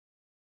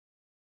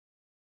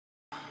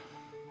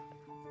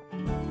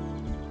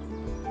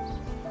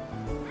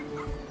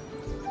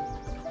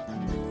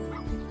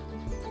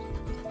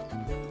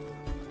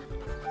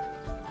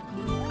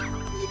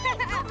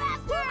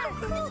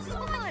This is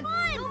fun.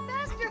 Go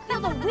faster.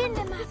 Feel the wind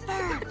in my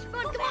fur.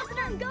 Go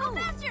faster. Go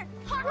faster.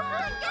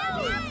 Hurry, go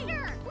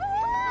faster.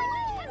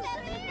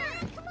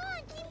 Come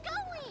on, keep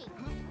going.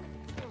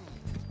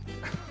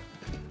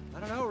 I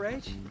don't know,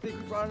 Rach. You think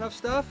we brought enough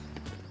stuff?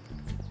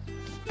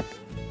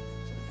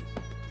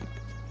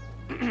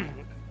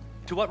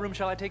 To what room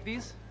shall I take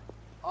these?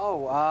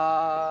 Oh,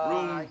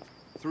 Room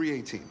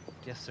 318.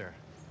 Yes, sir.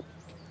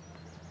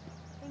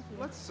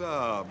 Let's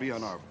be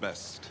on our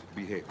best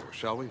behavior,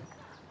 shall we?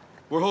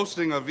 We're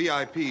hosting a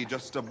VIP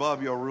just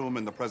above your room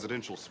in the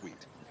presidential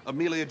suite.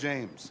 Amelia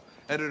James,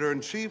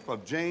 editor-in-chief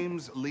of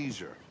James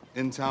Leisure,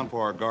 in town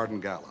for our garden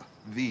gala,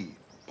 the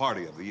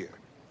party of the year.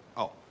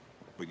 Oh,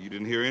 but you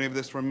didn't hear any of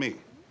this from me.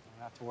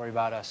 Don't have to worry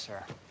about us,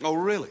 sir. Oh,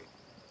 really?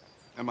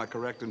 Am I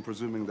correct in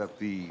presuming that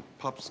the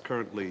pups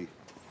currently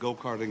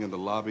go-karting in the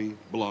lobby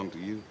belong to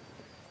you?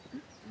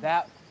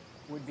 That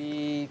would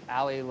be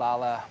Allie,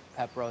 Lala,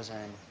 Pep, Rosa,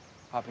 and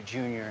Papa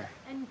Jr.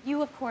 And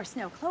you, of course,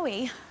 know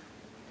Chloe.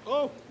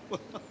 Oh,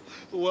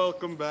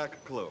 welcome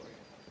back, Chloe.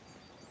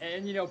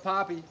 And you know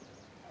Poppy.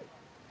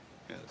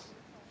 Yes,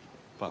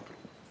 Poppy.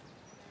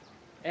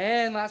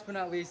 And last but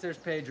not least, there's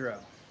Pedro.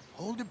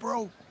 Hold it,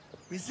 bro.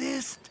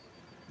 Resist.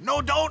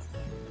 No, don't.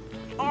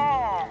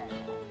 Oh.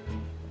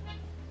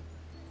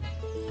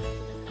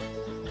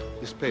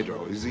 This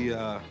Pedro, is he,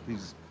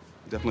 he's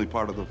definitely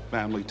part of the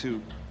family,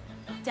 too?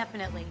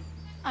 Definitely.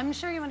 I'm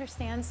sure you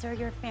understand, sir.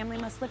 Your family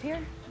must live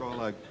here.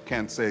 Well, I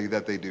can't say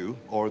that they do,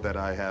 or that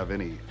I have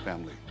any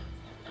family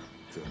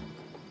to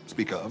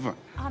speak of.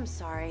 I'm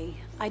sorry.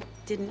 I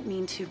didn't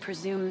mean to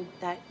presume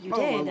that you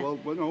Oh, did. well,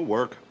 no,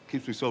 work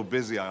keeps me so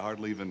busy I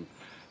hardly even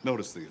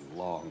notice the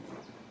long,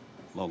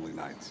 lonely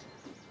nights.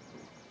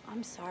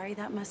 I'm sorry.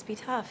 That must be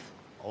tough.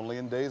 Only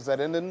in days that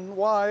end in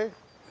Y.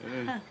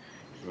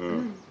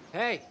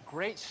 Hey,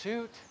 great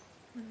suit.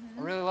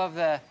 I really love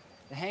the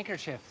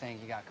handkerchief thing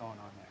you got going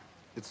on there.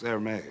 It's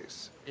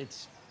Hermes.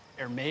 It's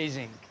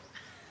amazing.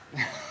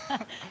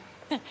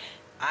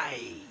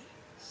 Aye,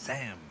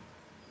 Sam.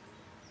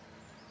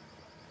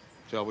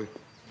 Shall we?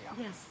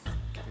 Yes.